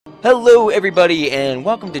Hello everybody and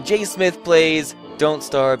welcome to JSmith Plays Don't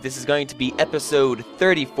Starve. This is going to be episode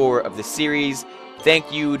 34 of the series.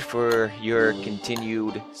 Thank you for your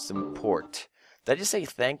continued support. Did I just say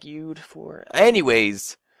thank you for?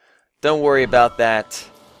 Anyways, don't worry about that.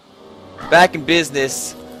 Back in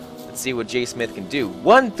business. Let's see what JSmith can do.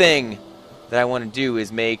 One thing that I want to do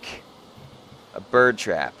is make a bird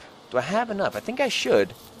trap. Do I have enough? I think I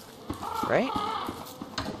should. Right?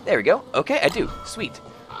 There we go. Okay, I do. Sweet.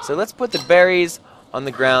 So let's put the berries on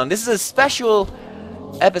the ground. This is a special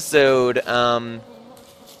episode.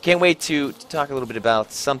 Can't wait to talk a little bit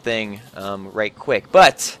about something right quick.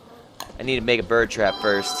 But I need to make a bird trap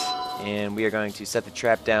first. And we are going to set the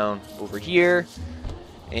trap down over here.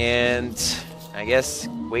 And I guess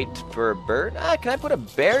wait for a bird. Can I put a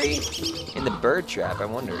berry in the bird trap? I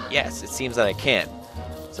wonder. Yes, it seems that I can.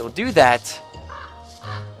 So we'll do that.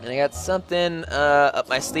 And I got something up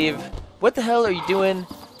my sleeve. What the hell are you doing,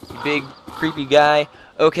 you big creepy guy?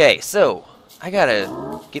 Okay, so I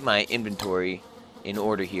gotta get my inventory in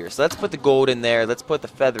order here. So let's put the gold in there. Let's put the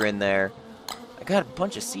feather in there. I got a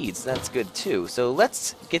bunch of seeds. That's good too. So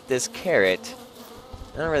let's get this carrot.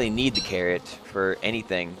 I don't really need the carrot for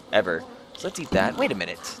anything ever. So let's eat that. Wait a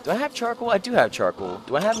minute. Do I have charcoal? I do have charcoal.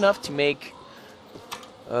 Do I have enough to make...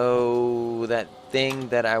 Oh, that thing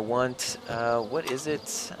that I want. What is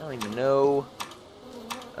it? I don't even know.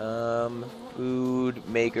 Food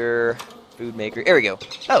maker. There we go.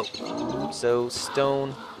 Oh, so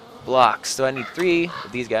stone blocks. So I need 3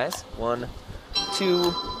 of these guys. 1,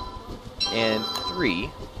 2, and 3.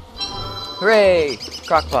 Hooray!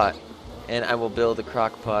 Crockpot. And I will build a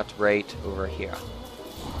crockpot right over here.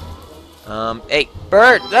 Hey,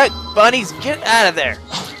 bird! Hey, bunnies, get out of there!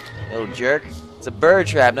 Little jerk. It's a bird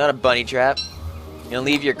trap, not a bunny trap. You're gonna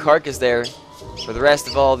leave your carcass there for the rest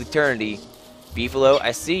of all eternity. Beefalo,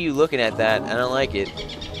 I see you looking at that. I don't like it.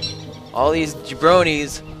 All these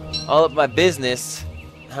jabronis, all up my business.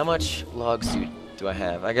 How much log suit do I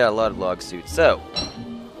have? I got a lot of log suit. So,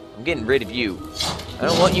 I'm getting rid of you. I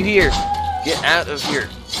don't want you here. Get out of here.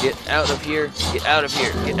 Get out of here. Get out of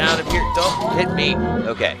here. Get out of here. Don't hit me.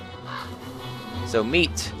 Okay. So,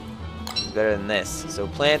 meat. Better than this. So,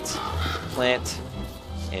 plant, plant,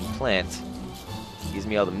 and plant. Gives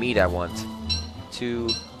me all the meat I want. 2,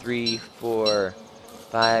 3, 4,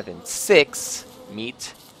 5, and 6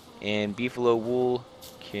 meat. And beefalo wool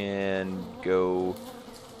can go...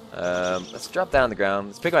 let's drop that on the ground.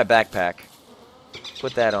 Let's pick up my backpack.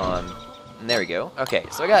 Put that on. And there we go. Okay,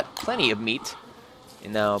 so I got plenty of meat.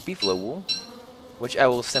 And now beefalo wool. Which I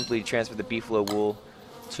will simply transfer the beefalo wool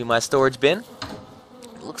to my storage bin.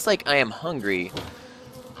 It looks like I am hungry.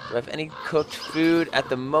 Do I have any cooked food at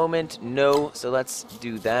the moment? No, so let's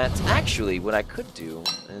do that. Actually, what I could do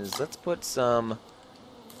is let's put some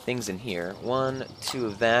things in here. 1, 2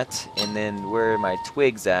 of that, and then where are my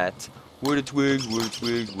twigs at? Where the twigs, where the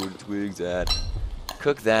twigs, where the twigs at?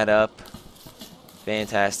 Cook that up.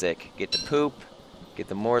 Fantastic. Get the poop, get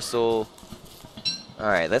the morsel.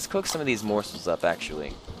 Alright, let's cook some of these morsels up,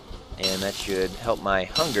 actually. And that should help my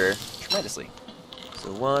hunger tremendously.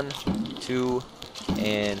 So 1, 2,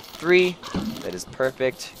 and 3. That is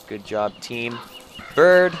perfect. Good job, team.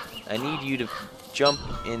 Bird, I need you to jump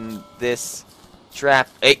in this trap.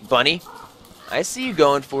 Hey, bunny. I see you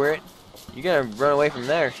going for it. You're gonna run away from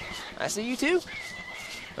there. I see you too.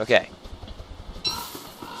 Okay.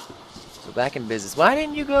 So back in business. Why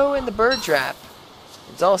didn't you go in the bird trap?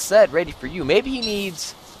 It's all set, ready for you. Maybe he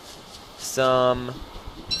needs some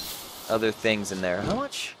other things in there. How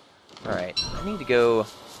much? Alright, I need to go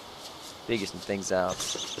figure some things out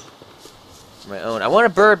for my own. I want a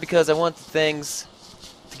bird because I want the things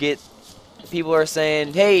to get... People are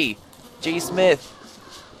saying, hey, JSmith,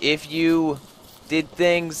 if you did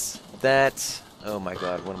things that... Oh my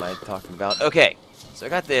god, what am I talking about? Okay, so I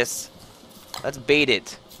got this. Let's bait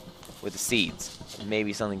it with the seeds.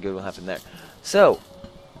 Maybe something good will happen there. So,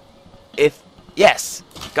 if... Yes!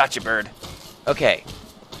 Gotcha, bird. Okay.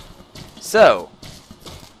 So,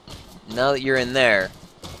 now that you're in there...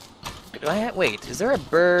 Do I have... Wait, is there a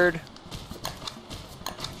bird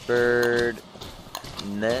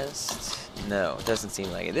nest? No, it doesn't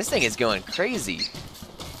seem like it. This thing is going crazy.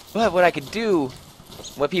 But what I could do,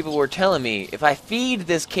 what people were telling me, if I feed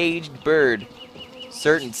this caged bird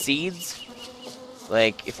certain seeds,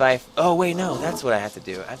 like if I... Oh, wait, no, that's what I have to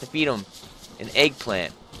do. I have to feed him an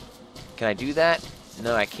eggplant. Can I do that?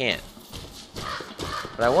 No, I can't.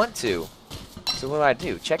 But I want to. So what do I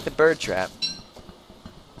do? Check the bird trap.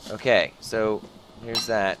 Okay, so here's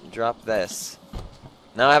that. Drop this.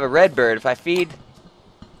 Now I have a red bird. If I feed...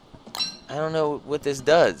 I don't know what this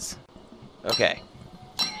does. Okay.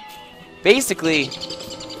 Basically,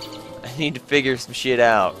 I need to figure some shit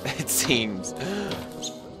out, it seems.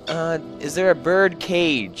 Is there a bird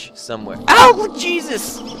cage somewhere? Ow!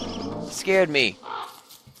 Jesus! Scared me.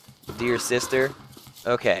 Dear sister.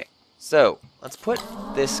 Okay, so let's put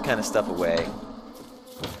this kind of stuff away.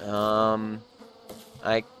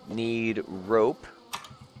 I need rope.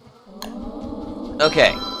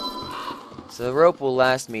 Okay. So the rope will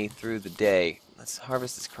last me through the day. Let's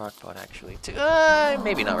harvest this crockpot, actually.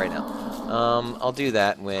 Maybe not right now. I'll do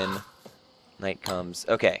that when night comes.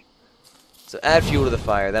 Okay. So add fuel to the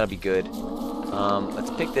fire. That'll be good.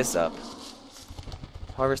 Let's pick this up.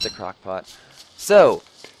 Harvest the crockpot. So,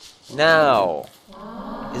 now,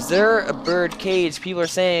 is there a bird cage? People are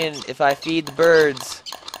saying if I feed the birds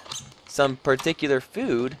some particular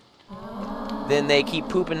food, then they keep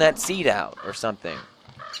pooping that seed out or something.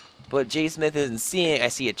 But JSmith isn't seeing. I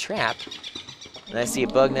see a trap, and I see a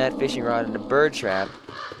bug net, fishing rod, and a bird trap.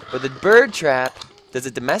 But the bird trap, does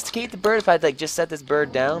it domesticate the bird? If I'd like just set this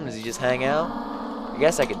bird down, does he just hang out? I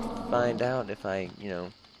guess I could find out if I,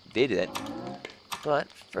 did it. But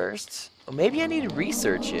first, maybe I need to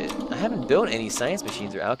research it. I haven't built any science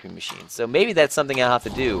machines or alchemy machines, so maybe that's something I'll have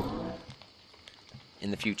to do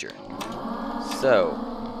in the future. So,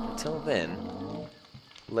 until then,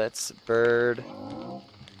 let's bird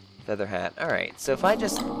feather hat. Alright, so if I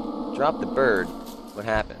just drop the bird, what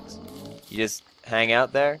happens? You just hang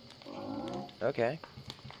out there? Okay.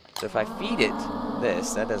 So if I feed it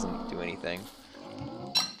this, that doesn't do anything.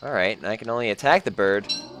 Alright, and I can only attack the bird.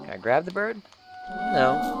 Can I grab the bird?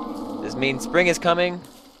 No. Does this mean spring is coming?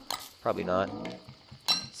 Probably not.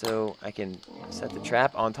 So I can set the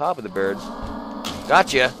trap on top of the bird.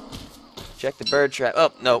 Gotcha! Check the bird trap.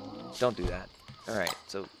 Oh, no. Don't do that. Alright,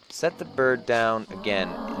 so set the bird down again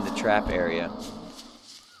in the trap area.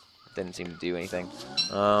 Didn't seem to do anything.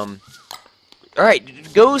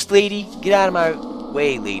 Alright, ghost lady! Get out of my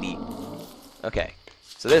way, lady. Okay,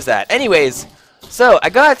 so there's that. Anyways, so I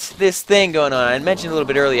got this thing going on. I mentioned a little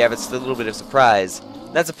bit earlier, but it's a little bit of a surprise.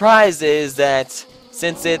 That surprise is that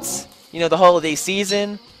since it's, the holiday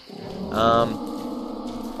season,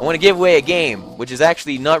 I want to give away a game, which is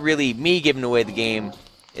actually not really me giving away the game.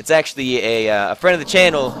 It's actually a friend of the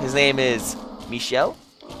channel. His name is Michel.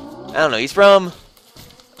 I don't know. He's from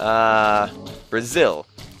Brazil.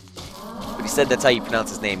 But he said that's how you pronounce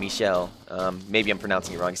his name, Michel. Maybe I'm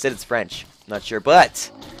pronouncing it wrong. He said it's French. I'm not sure. But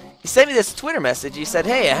he sent me this Twitter message. He said,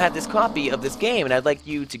 hey, I had this copy of this game, and I'd like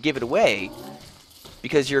you to give it away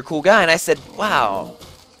because you're a cool guy. And I said, wow,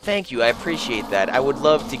 thank you. I appreciate that. I would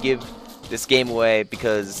love to give this game away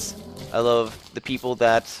because I love the people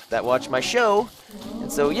that watch my show.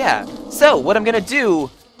 And so, yeah. So, what I'm going to do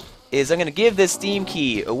is I'm going to give this Steam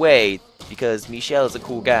key away because Michel is a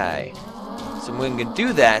cool guy. So what I'm going to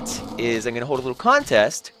do that is I'm going to hold a little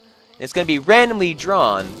contest. And it's going to be randomly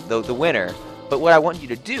drawn, the winner. But what I want you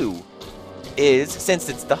to do is, since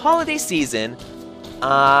it's the holiday season,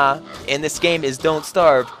 and this game is Don't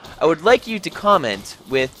Starve, I would like you to comment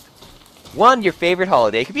with, one, your favorite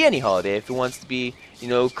holiday. It could be any holiday. If it wants to be,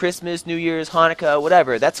 Christmas, New Year's, Hanukkah,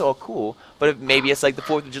 whatever, that's all cool. But if maybe it's like the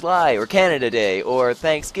 4th of July, or Canada Day, or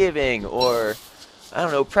Thanksgiving, or, I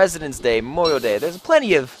don't know, President's Day, Memorial Day. There's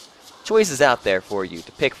plenty of choices out there for you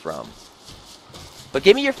to pick from. But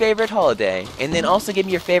give me your favorite holiday, and then also give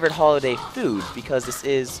me your favorite holiday food, because this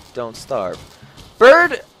is Don't Starve.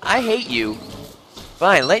 Bird, I hate you.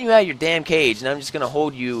 Fine, let you out of your damn cage, and I'm just going to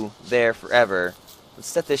hold you there forever. Let's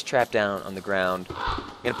set this trap down on the ground. I'm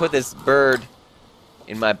going to put this bird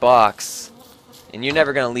in my box, and you're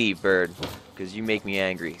never going to leave, bird, because you make me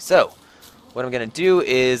angry. So, what I'm going to do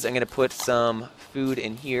is I'm going to put some food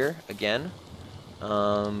in here again.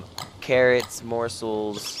 Carrots,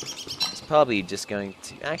 morsels. It's probably just going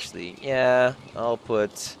to, actually, yeah, I'll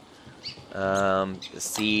put a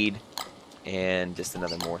seed and just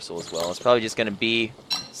another morsel as well. It's probably just going to be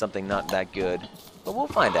something not that good, but we'll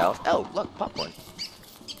find out. Oh, look, popcorn.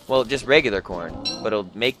 Well, just regular corn, but it'll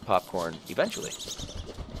make popcorn eventually.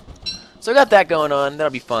 So I got that going on.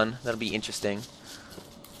 That'll be fun. That'll be interesting.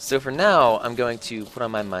 So for now, I'm going to put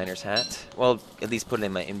on my miner's hat. Well, at least put it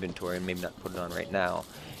in my inventory and maybe not put it on right now.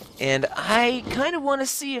 And I kind of want to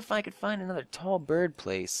see if I could find another tall bird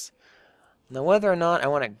place. Now, whether or not I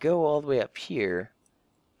want to go all the way up here,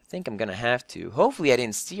 I think I'm going to have to. Hopefully I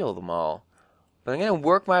didn't steal them all. But I'm going to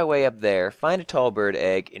work my way up there, find a tall bird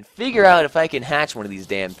egg, and figure out if I can hatch one of these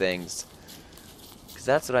damn things. Because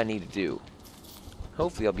that's what I need to do.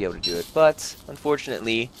 Hopefully I'll be able to do it. But,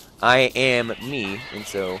 unfortunately, I am me. And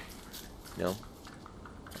so,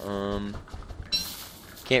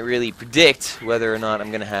 can't really predict whether or not I'm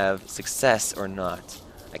going to have success or not.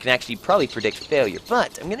 I can actually probably predict failure.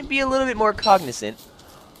 But, I'm going to be a little bit more cognizant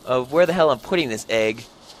of where the hell I'm putting this egg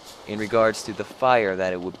in regards to the fire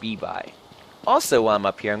that it would be by. Also, while I'm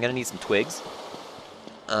up here, I'm going to need some twigs.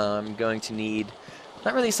 I'm going to need,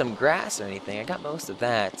 not really some grass or anything. I got most of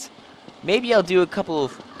that. Maybe I'll do a couple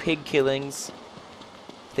of pig killings.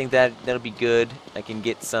 I think that'll be good. I can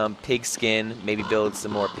get some pig skin, maybe build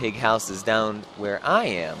some more pig houses down where I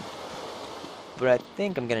am. But I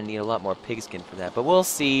think I'm going to need a lot more pig skin for that. But we'll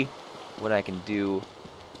see what I can do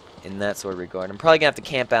in that sort of regard. I'm probably going to have to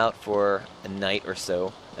camp out for a night or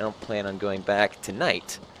so. I don't plan on going back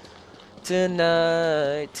tonight.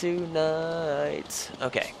 Tonight.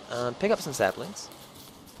 Okay, pick up some saplings,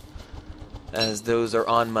 as those are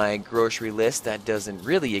on my grocery list that doesn't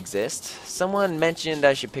really exist. Someone mentioned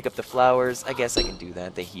I should pick up the flowers. I guess I can do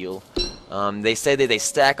that. They heal. They say that they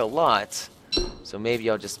stack a lot, so maybe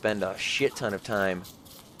I'll just spend a shit ton of time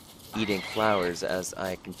eating flowers as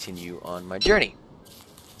I continue on my journey.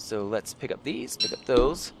 So let's pick up these, pick up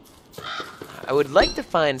those. I would like to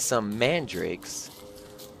find some mandrakes.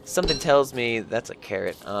 Something tells me that's a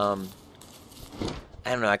carrot. I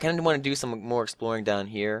don't know. I kind of want to do some more exploring down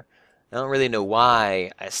here. I don't really know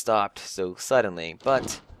why I stopped so suddenly,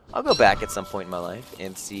 but I'll go back at some point in my life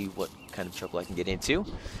and see what kind of trouble I can get into.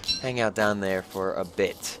 Hang out down there for a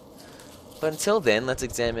bit. But until then, let's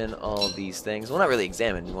examine all these things. Well, not really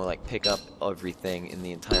examine, more like pick up everything in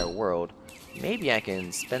the entire world. Maybe I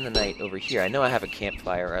can spend the night over here. I know I have a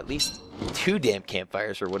campfire, or at least 2 damn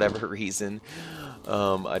campfires for whatever reason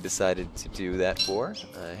I decided to do that for.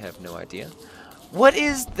 I have no idea. What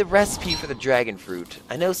is the recipe for the dragon fruit?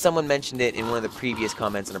 I know someone mentioned it in one of the previous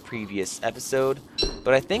comments on a previous episode,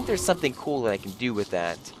 but I think there's something cool that I can do with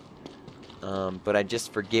that. But I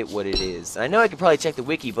just forget what it is. I know I could probably check the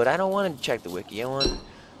wiki, but I don't want to check the wiki. I want to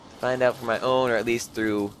find out for my own, or at least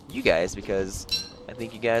through you guys, because I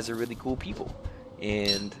think you guys are really cool people.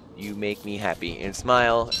 And you make me happy and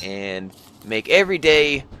smile and make every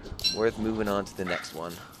day worth moving on to the next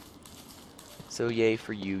one. So yay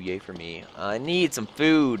for you, yay for me. I need some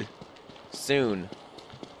food soon.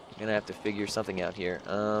 I'm gonna have to figure something out here.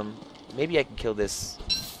 Maybe I can kill this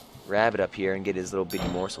rabbit up here and get his little bitty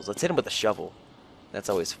morsels. Let's hit him with a shovel. That's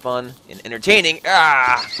always fun and entertaining.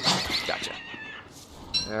 Ah! Gotcha.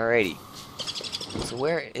 Alrighty. So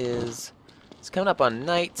where is... It's coming up on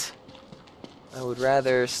night. I would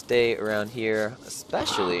rather stay around here,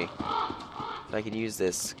 especially if I could use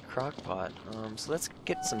this crock pot. So let's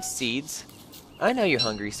get some seeds. I know you're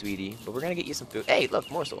hungry, sweetie, but we're gonna get you some food. Hey, look,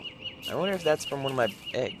 morsel. I wonder if that's from one of my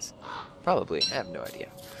eggs. Probably. I have no idea.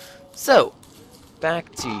 So, back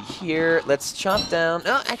to here. Let's chop down...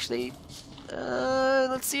 Oh, actually,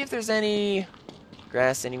 let's see if there's any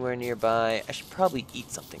grass anywhere nearby. I should probably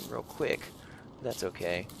eat something real quick. That's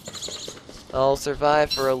okay. I'll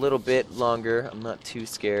survive for a little bit longer. I'm not too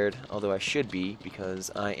scared, although I should be, because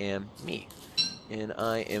I am me. And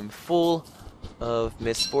I am full of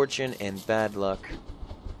misfortune and bad luck.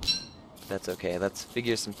 That's okay. Let's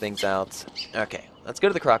figure some things out. Okay, let's go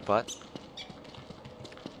to the crock pot.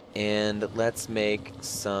 And let's make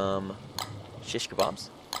some shish kebabs,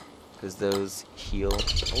 because those heal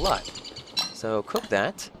a lot. So cook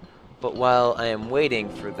that. But while I am waiting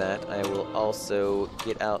for that, I will also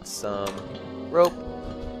get out some rope.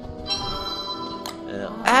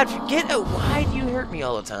 Why do you hurt me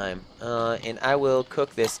all the time? And I will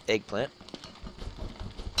cook this eggplant.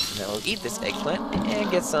 And I will eat this eggplant and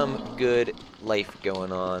get some good life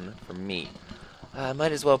going on for me. I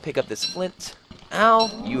might as well pick up this flint. Ow!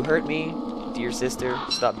 You hurt me, dear sister.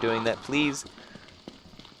 Stop doing that, please.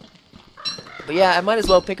 But yeah, I might as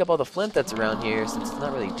well pick up all the flint that's around here, since it's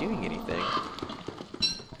not really doing anything.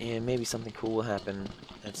 And maybe something cool will happen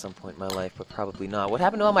at some point in my life, but probably not. What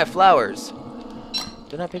happened to all my flowers?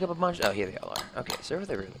 Didn't I pick up a bunch? Oh, here they all are. Okay, so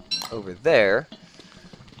over there.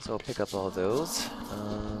 So I'll pick up all those.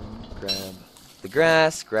 Grab the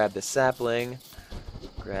grass, grab the sapling,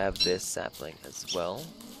 grab this sapling as well.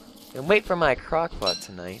 And wait for my crock pot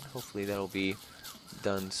tonight. Hopefully that'll be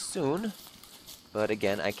done soon. But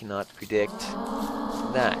again, I cannot predict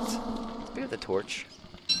that. Let's pick up the torch.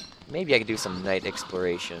 Maybe I could do some night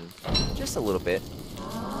exploration. Just a little bit.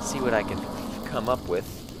 See what I can come up with.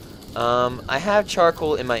 I have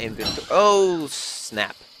charcoal in my inventory. Oh,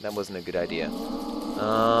 snap. That wasn't a good idea.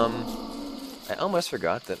 I almost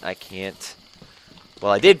forgot that I can't...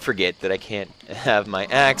 Well, I did forget that I can't have my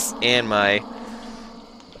axe and my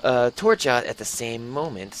torch out at the same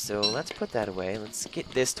moment, so let's put that away. Let's get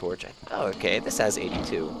this torch. Oh, okay, this has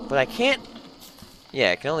 82, but I can't...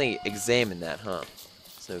 Yeah, I can only examine that, huh?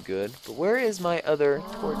 So good. But where is my other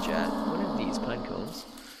torch at? What are these pine cones?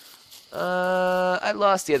 I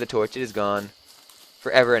lost the other torch. It is gone.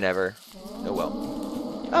 Forever and ever. Oh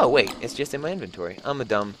well. Oh, wait, it's just in my inventory. I'm a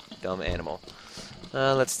dumb animal.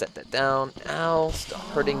 Let's set that down. Ow, stop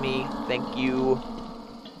hurting me. Thank you.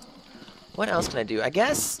 What else can I do? I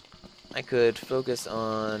guess I could focus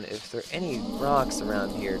on if there are any rocks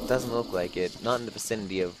around here. It doesn't look like it. Not in the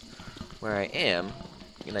vicinity of where I am.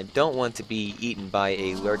 And I don't want to be eaten by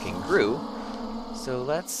a lurking Gru. So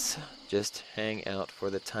let's just hang out for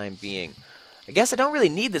the time being. I guess I don't really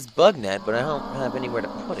need this bug net, but I don't have anywhere to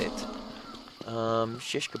put it.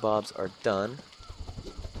 Shish kebabs are done.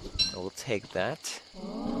 I will take that.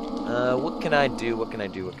 What can I do? What can I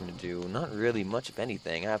do? What can I do? Not really much of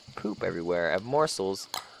anything. I have poop everywhere. I have morsels.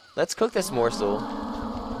 Let's cook this morsel.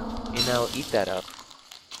 And I'll eat that up.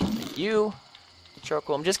 Thank you.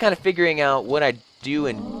 Charcoal. I'm just kind of figuring out what I do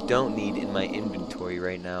and don't need in my inventory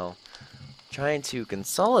right now. Trying to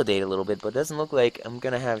consolidate a little bit, but it doesn't look like I'm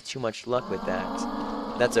gonna have too much luck with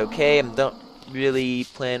that. That's okay. I don't really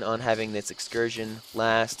plan on having this excursion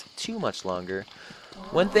last too much longer.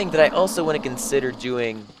 One thing that I also want to consider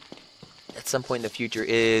doing at some point in the future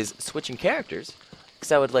is switching characters,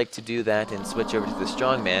 because I would like to do that and switch over to the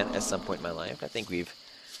strongman at some point in my life. I think we've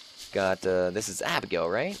got, this is Abigail,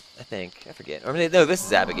 right? I forget. Or no, this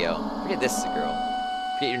is Abigail. I forget this is a girl.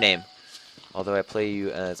 Forget your name. Although I play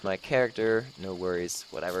you as my character, no worries,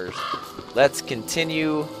 whatever. Let's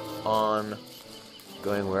continue on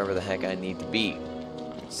going wherever the heck I need to be.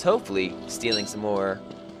 Just hopefully stealing some more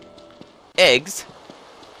eggs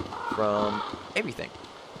from everything.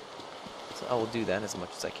 So I will do that as much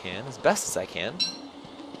as I can, as best as I can,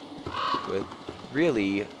 with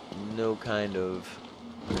really no kind of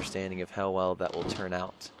understanding of how well that will turn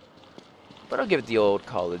out. But I'll give it the old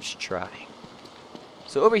college try.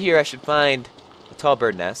 So over here I should find a tall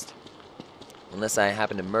bird nest, unless I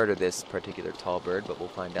happen to murder this particular tall bird, but we'll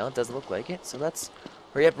find out. It doesn't look like it, so let's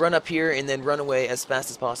hurry up, run up here, and then run away as fast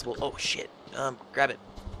as possible. Oh shit, grab it.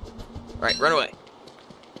 Alright, run away.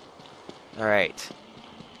 Alright,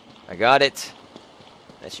 I got it.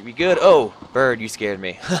 That should be good. Oh, bird, you scared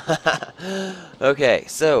me. Okay,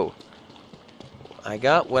 so I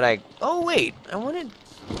got what I... Oh wait, I wanted...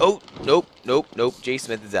 Oh, nope.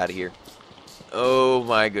 JSmith is out of here. Oh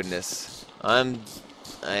my goodness. I'm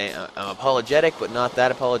apologetic, but not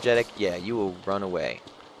that apologetic. Yeah, you will run away.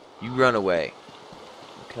 You run away.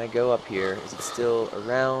 Can I go up here? Is it still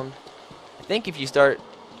around? I think if you start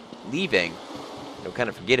leaving, it'll kind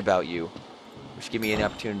of forget about you, which give me an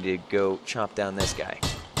opportunity to go chop down this guy.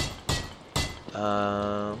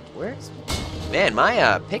 Where's... Man,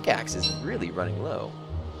 my pickaxe is really running low.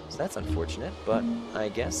 So that's unfortunate, but I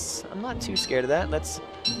guess I'm not too scared of that. Let's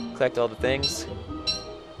collect all the things.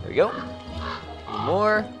 There we go.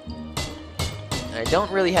 More. I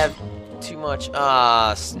don't really have too much...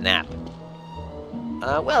 snap.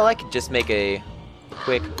 Well, I could just make a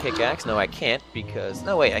quick pickaxe. No, I can't, because...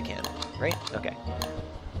 No, wait, I can. Right? Okay.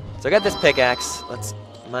 So I got this pickaxe. Let's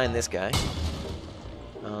mine this guy.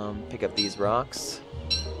 Pick up these rocks.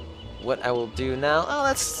 What I will do now... Oh,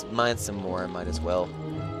 let's mine some more. I might as well.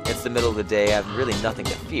 It's the middle of the day. I have really nothing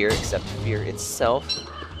to fear except fear itself,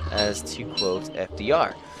 as to quote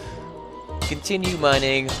FDR. Continue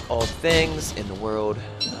mining all things in the world.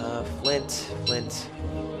 Flint,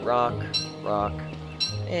 rock,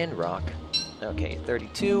 and rock. Okay,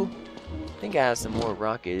 32. I think I have some more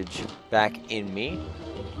rockage back in me.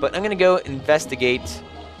 But I'm going to go investigate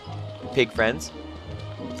pig friends.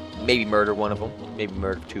 Maybe murder one of them. Maybe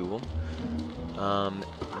murder two of them.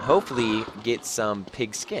 Hopefully get some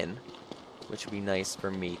pig skin, which would be nice for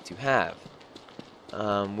me to have.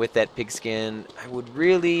 With that pig skin, I would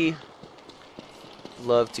really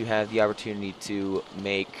love to have the opportunity to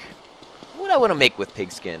make what I want to make with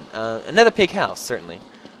pig skin. Another pig house, certainly,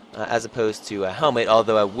 as opposed to a helmet,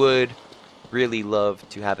 although I would really love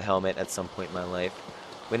to have a helmet at some point in my life.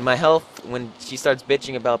 When she starts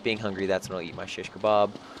bitching about being hungry, that's when I'll eat my shish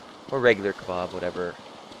kebab, or regular kebab, whatever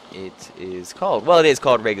it is called. Well, it is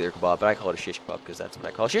called regular kebab, but I call it a shish kebab because that's what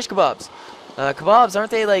I call shish kebabs. Kebabs,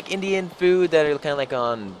 aren't they like Indian food that are kind of like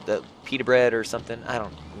on the pita bread or something? I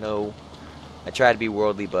don't know. I try to be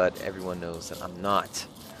worldly, but everyone knows that I'm not.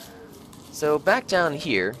 So back down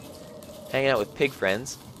here, hanging out with pig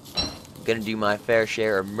friends. I'm gonna do my fair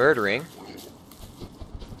share of murdering.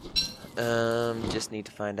 Just need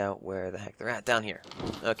to find out where the heck they're at. Down here.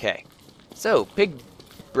 Okay. So, pig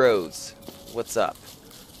bros, what's up?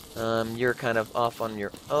 You're kind of off on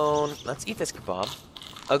your own. Let's eat this kebab.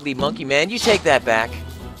 Ugly monkey man, you take that back.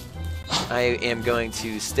 I am going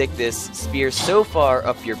to stick this spear so far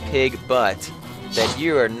up your pig butt that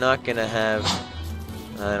you are not gonna have,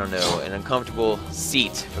 I don't know, an uncomfortable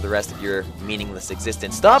seat for the rest of your meaningless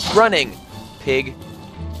existence. Stop running, pig.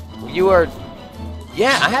 You are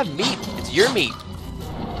Yeah, I have meat. It's your meat.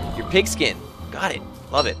 Your pigskin. Got it.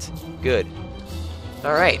 Love it. Good.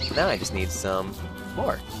 Alright, now I just need some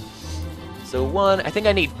more. So I think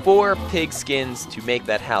I need 4 pig skins to make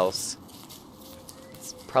that house.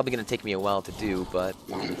 It's probably going to take me a while to do, but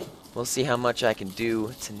we'll see how much I can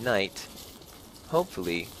do tonight.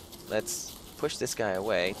 Hopefully. Let's push this guy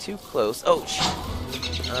away. Too close. Oh,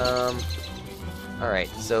 shit. Alright,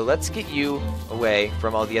 so let's get you away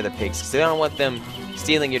from all the other pigs, because I don't want them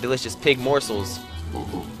stealing your delicious pig morsels.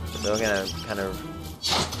 So I'm going to kind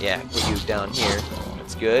of, yeah, put you down here.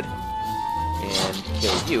 That's good. And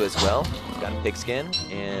kill you as well. Got a pigskin,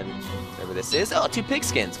 and whatever this is. Oh, 2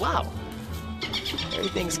 pigskins. Wow.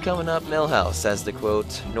 Everything's coming up Millhouse, says the quote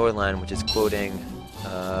Northline, which is quoting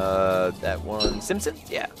that one Simpsons?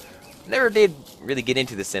 Yeah. Never did really get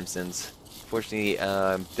into the Simpsons. Fortunately,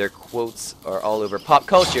 their quotes are all over pop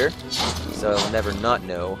culture, so I'll never not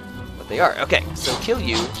know what they are. Okay, so kill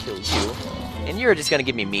you, and you're just gonna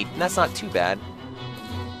give me meat, and that's not too bad.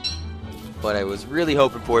 But I was really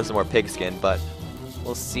hoping for some more pigskin, but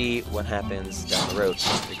we'll see what happens down the road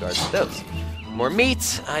with regards to those. More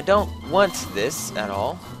meat. I don't want this at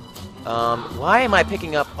all. Why am I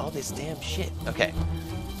picking up all this damn shit? Okay.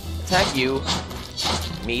 Attack you.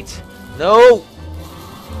 Meat. No!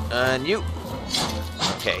 And you.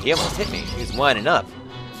 Okay, he almost hit me. He was winding up.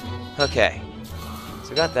 Okay.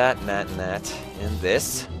 So got that, and that, and that. And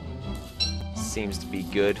this. Seems to be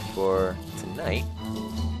good for tonight.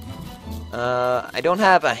 I don't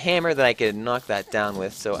have a hammer that I could knock that down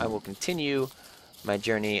with, so I will continue my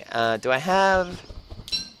journey. I do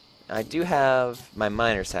have my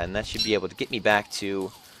miner's hat, and that should be able to get me back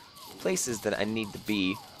to places that I need to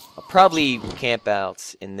be. I'll probably camp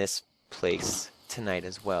out in this place tonight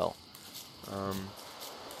as well.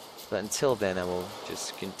 But until then, I will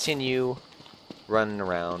just continue running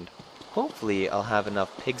around. Hopefully, I'll have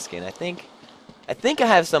enough pigskin. I think I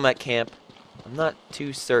have some at camp. I'm not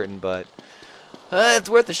too certain, but it's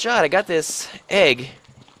worth a shot. I got this egg,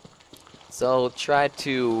 so I'll try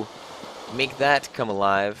to make that come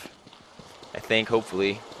alive. I think,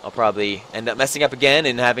 hopefully. I'll probably end up messing up again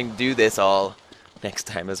and having to do this all next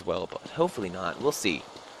time as well, but hopefully not. We'll see.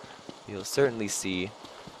 You'll certainly see.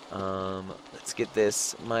 Let's get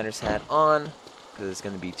this miner's hat on, because it's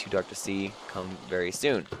going to be too dark to see come very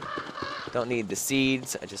soon. Don't need the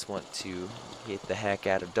seeds. I just want to get the heck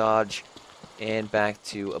out of Dodge and back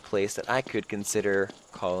to a place that I could consider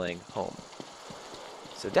calling home.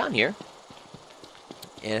 So down here,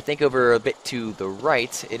 and I think over a bit to the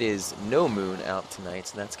right, it is no moon out tonight,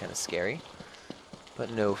 so that's kind of scary.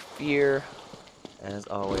 But no fear. As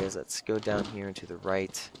always, let's go down here and to the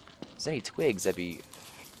right. If there's any twigs, that'd be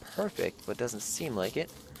perfect, but doesn't seem like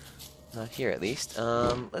it. Not here, at least.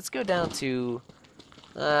 Let's go down to...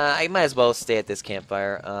 I might as well stay at this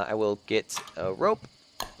campfire. I will get a rope.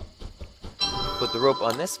 Put the rope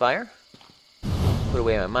on this fire. Put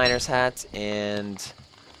away my miner's hat, and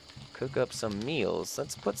cook up some meals.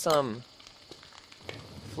 Let's put some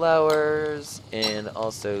flowers and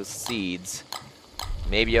also seeds.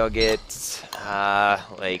 Maybe I'll get,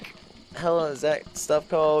 like, hell is that stuff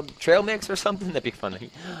called? Trail mix or something? That'd be funny.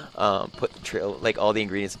 Put trail, like all the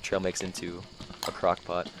ingredients of trail mix into a crock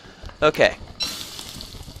pot. Okay.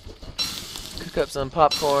 Cook up some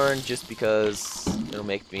popcorn just because it'll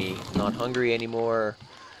make me not hungry anymore.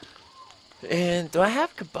 And do I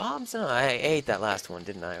have kebabs? No, I ate that last one,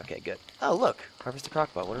 didn't I? Okay, good. Oh, look. Harvest a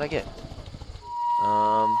crock pot. What did I get?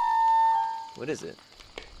 What is it?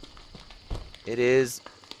 It is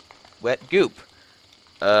wet goop.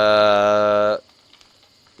 What?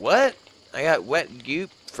 I got wet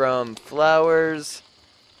goop from flowers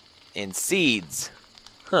and seeds.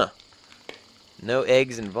 Huh. No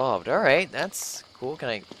eggs involved. Alright, that's cool.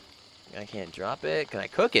 I can't drop it. Can I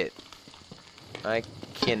cook it? I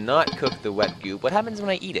cannot cook the wet goop. What happens when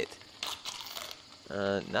I eat it?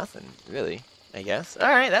 Nothing, really, I guess.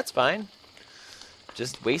 Alright, that's fine.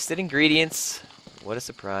 Just wasted ingredients. What a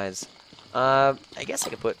surprise. I guess I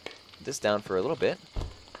could put this down for a little bit.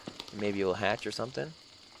 Maybe it'll hatch or something.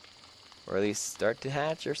 Or at least start to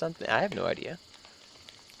hatch or something. I have no idea.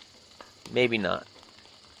 Maybe not.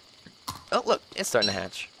 Oh, look, it's starting to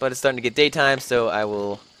hatch. But it's starting to get daytime, so I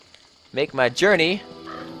will make my journey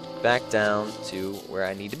back down to where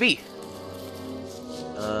I need to be.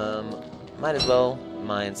 Might as well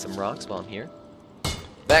mine some rocks while I'm here.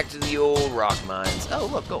 Back to the old rock mines. Oh,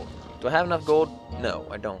 look, gold. Do I have enough gold? No,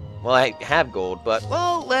 I don't. Well, I have gold, but,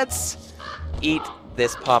 well, let's eat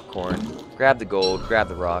this popcorn. Grab the gold, grab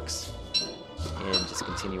the rocks, and just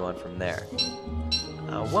continue on from there.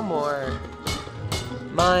 One more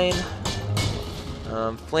mine.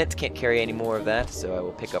 Flint can't carry any more of that, so I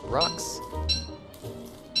will pick up rocks.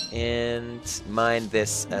 And mine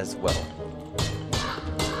this as well.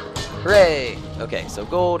 Hooray! Okay, so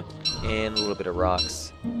gold and a little bit of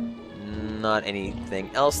rocks. Not anything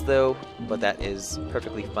else though, but that is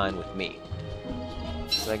perfectly fine with me.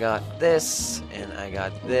 So I got this, and I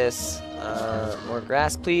got this. More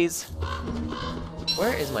grass, please.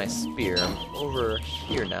 Where is my spear? I'm over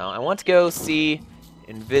here now. I want to go see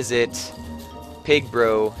and visit Pig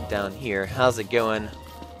Bro down here. How's it going,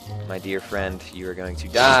 my dear friend? You are going to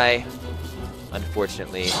die,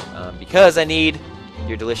 unfortunately, because I need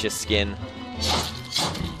your delicious skin.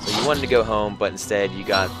 So you wanted to go home, but instead you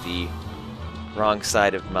got the wrong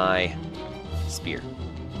side of my spear.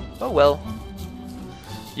 Oh well.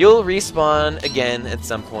 You'll respawn again at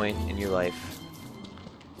some point in your life.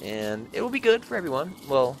 And it will be good for everyone.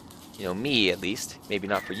 Well, you know, me at least. Maybe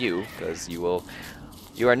not for you, because you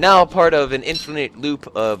are now part of an infinite loop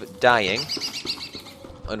of dying.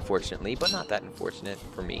 Unfortunately, but not that unfortunate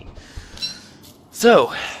for me.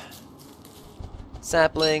 So,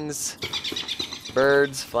 saplings,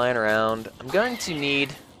 birds flying around. I'm going to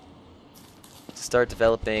need to start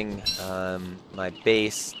developing my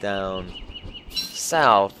base down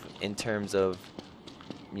south in terms of,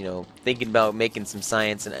 you know, thinking about making some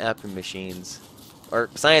science and alchemy machines, or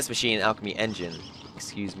science machine and alchemy engine,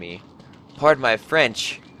 excuse me. Pardon my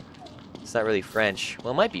French. It's not really French.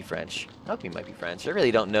 Well, it might be French. Alchemy might be French. I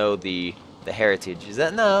really don't know the heritage. Is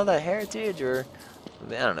that, no, the heritage, or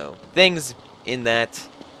I don't know. Things in that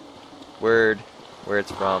word, where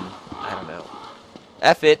it's from, I don't know.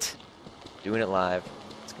 F it. Doing it live.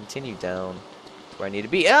 Let's continue down to where I need to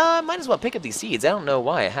be. I might as well pick up these seeds. I don't know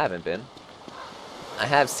why I haven't been. I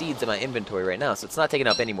have seeds in my inventory right now, so it's not taking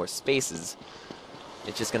up any more spaces.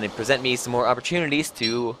 It's just going to present me some more opportunities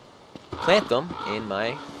to plant them in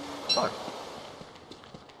my farm.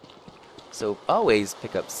 So always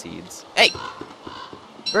pick up seeds. Hey!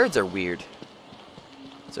 Birds are weird.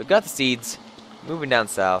 So got the seeds. Moving down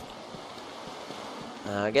south.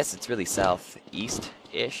 I guess it's really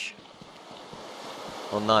southeast-ish.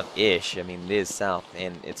 Well, not ish. I mean, it is south,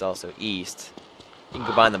 and it's also east. You can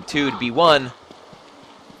combine them two to be one.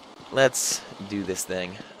 Let's do this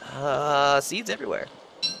thing. Seeds everywhere.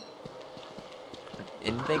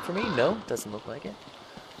 Anything for me? No, doesn't look like it.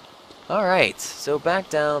 Alright, so back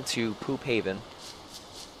down to Poop Haven.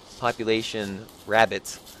 Population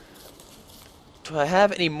rabbits. Do I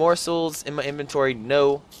have any morsels in my inventory?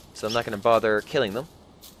 No, so I'm not going to bother killing them.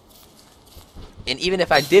 And even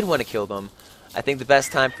if I did want to kill them, I think the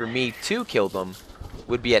best time for me to kill them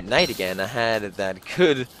would be at night again. I had that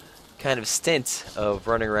good kind of stint of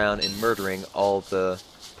running around and murdering all the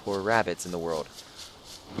poor rabbits in the world.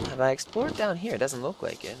 Have I explored down here? It doesn't look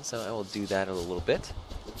like it, so I will do that a little bit.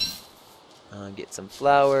 Get some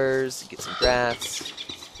flowers, get some grass,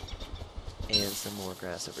 and some more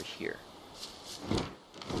grass over here.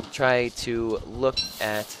 Try to look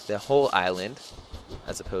at the whole island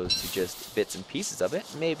as opposed to just bits and pieces of it.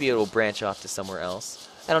 Maybe it'll branch off to somewhere else.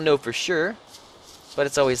 I don't know for sure, but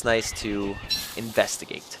it's always nice to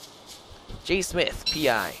investigate. JSmith,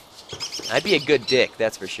 P.I. I'd be a good dick,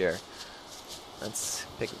 that's for sure. Let's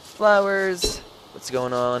pick up flowers. What's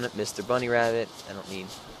going on, Mr. Bunny Rabbit? I don't mean...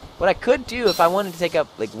 What I could do if I wanted to take up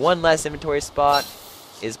like one less inventory spot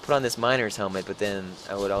is put on this miner's helmet, but then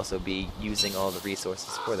I would also be using all the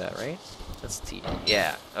resources for that, right? Let's see.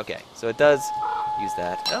 Yeah, okay. So it does use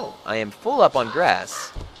that. Oh, I am full up on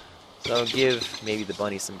grass. So I'll give maybe the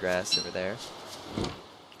bunny some grass over there.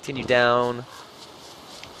 Continue down.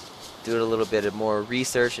 Do a little bit of more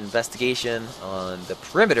research, investigation on the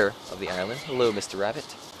perimeter of the island. Hello, Mr. Rabbit.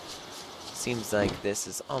 Seems like this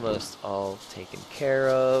is almost all taken care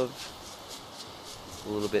of. A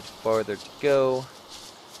little bit farther to go.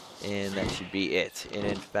 And that should be it. And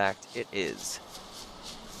in fact, it is.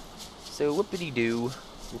 So whoopity-doo,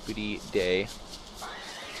 whoopity-day.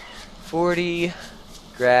 40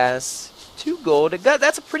 grass, 2 gold.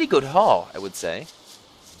 That's a pretty good haul, I would say.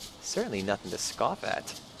 Certainly nothing to scoff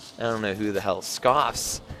at. I don't know who the hell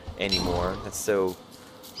scoffs anymore. That's so,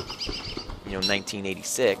 you know,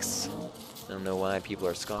 1986. I don't know why people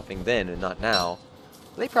are scoffing then and not now.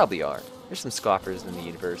 But they probably are. There's some scoffers in the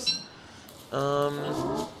universe. I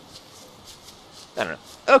don't know.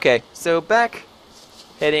 Okay, so back,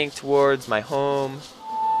 heading towards my home,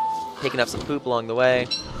 picking up some poop along the way,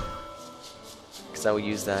 because I will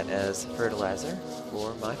use that as fertilizer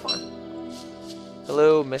for my farm.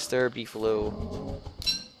 Hello, Mr. Beefalo.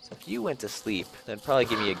 So if you went to sleep, that'd probably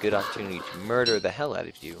give me a good opportunity to murder the hell out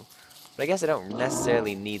of you. But I guess I don't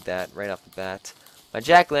necessarily need that right off the bat. My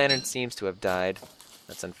jack-lantern seems to have died.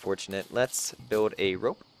 That's unfortunate. Let's build a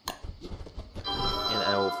rope. And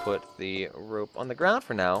I will put the rope on the ground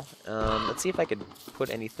for now. Let's see if I could put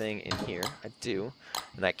anything in here. I do.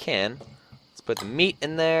 And I can. Let's put the meat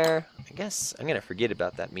in there. I guess I'm going to forget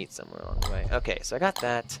about that meat somewhere along the way. Okay, so I got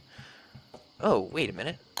that. Oh, wait a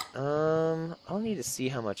minute. I'll need to see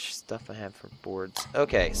how much stuff I have for boards.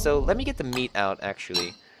 Okay, so let me get the meat out,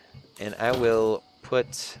 actually. And I will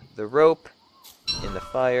put the rope in the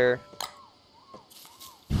fire.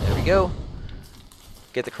 There we go.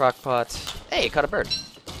 Get the crock pot. Hey, caught a bird.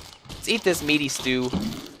 Let's eat this meaty stew.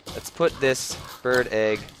 Let's put this bird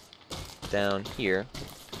egg down here.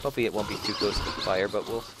 Hopefully it won't be too close to the fire, but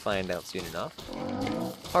we'll find out soon enough.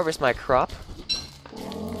 Harvest my crop.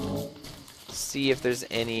 See if there's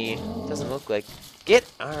any. Doesn't look like. Get!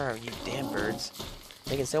 Ah, you damn birds.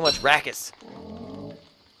 Making so much racket.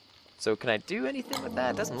 So can I do anything with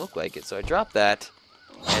that? Doesn't look like it. So I drop that.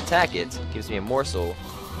 I attack it. Gives me a morsel.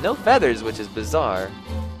 No feathers, which is bizarre.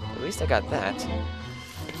 At least I got that.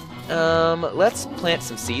 Let's plant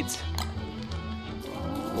some seeds.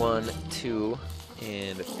 1, 2,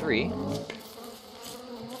 and 3.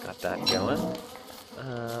 Got that going.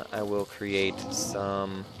 I will create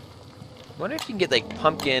some. I wonder if you can get like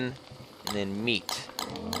pumpkin and then meat.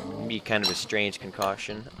 It'd be kind of a strange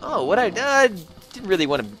concoction. Oh, what I didn't really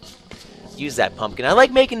want to use that pumpkin. I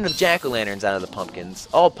like making the jack-o'-lanterns out of the pumpkins.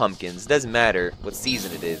 All pumpkins. Doesn't matter what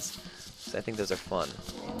season it is. So I think those are fun.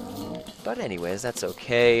 But anyways, that's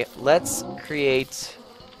okay. Let's create.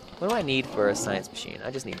 What do I need for a science machine? I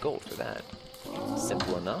just need gold for that.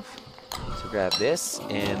 Simple enough. So grab this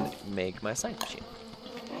and make my science machine.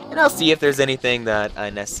 And I'll see if there's anything that I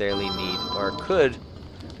necessarily need or could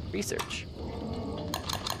research.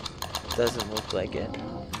 Doesn't look like it.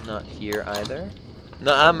 Not here either.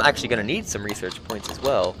 No, I'm actually going to need some research points as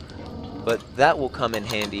well. But that will come in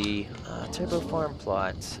handy. Turbo farm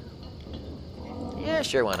plot. Yeah,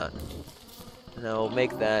 sure, why not? And I'll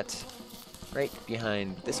make that right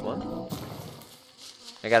behind this one.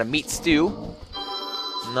 I got a meat stew.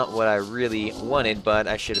 Not what I really wanted, but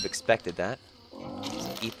I should have expected that.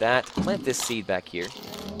 So eat that. Plant this seed back here.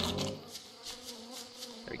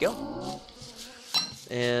 There we go.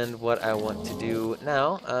 And what I want to do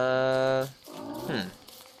now,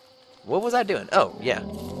 what was I doing? Oh, yeah.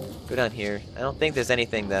 Go down here. I don't think there's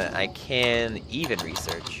anything that I can even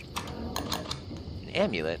research. An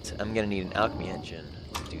amulet. I'm gonna need an alchemy engine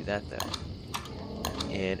to do that, though.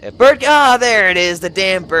 And a bird. Ah, there it is. The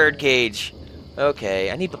damn bird cage.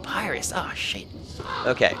 Okay, I need papyrus. Oh, shit.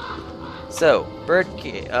 Okay. So, bird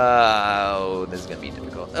cage. Oh, this is gonna be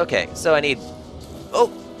difficult. Okay, so I need.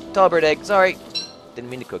 Oh, tall bird egg. Sorry. Didn't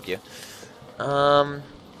mean to cook you.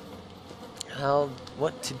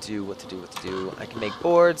 What to do. I can make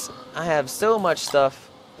boards. I have so much stuff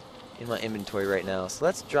in my inventory right now. So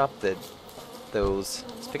let's drop those.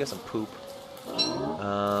 Let's pick up some poop.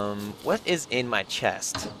 What is in my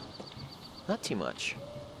chest? Not too much.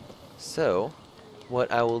 So, what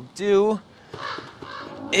I will do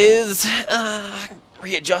is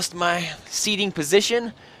readjust my seating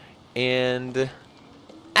position and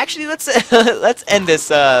actually let's let's end this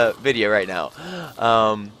video right now.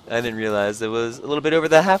 I didn't realize it was a little bit over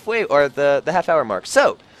the halfway or the half-hour mark.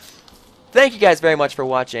 So, thank you guys very much for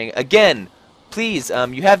watching. Again, please,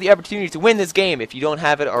 you have the opportunity to win this game if you don't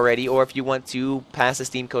have it already, or if you want to pass a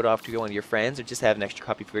Steam code off to one of your friends, or just have an extra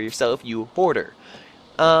copy for yourself, you hoarder.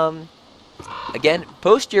 Again,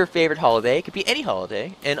 post your favorite holiday. It could be any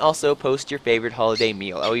holiday, and also post your favorite holiday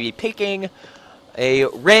meal. I will be picking a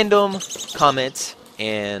random comment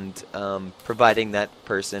and providing that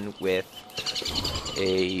person with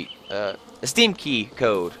a Steam key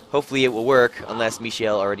code. Hopefully it will work, unless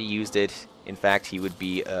Michel already used it. In fact, he would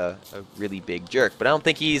be a really big jerk. But I don't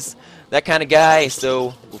think he's that kind of guy,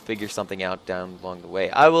 so we'll figure something out down along the way.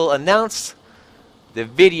 I will announce the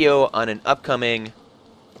video on an upcoming,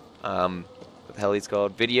 what the hell he's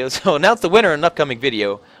called, video. So announce the winner on an upcoming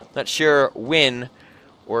video. Not sure when,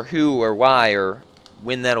 or who, or why, or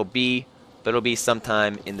when that'll be, but it'll be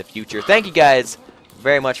sometime in the future. Thank you guys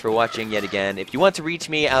very much for watching yet again. If you want to reach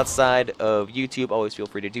me outside of YouTube, always feel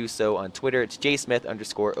free to do so. On Twitter, it's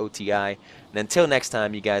JSmith_OTI. And until next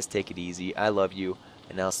time, you guys take it easy. I love you,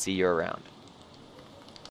 and I'll see you around.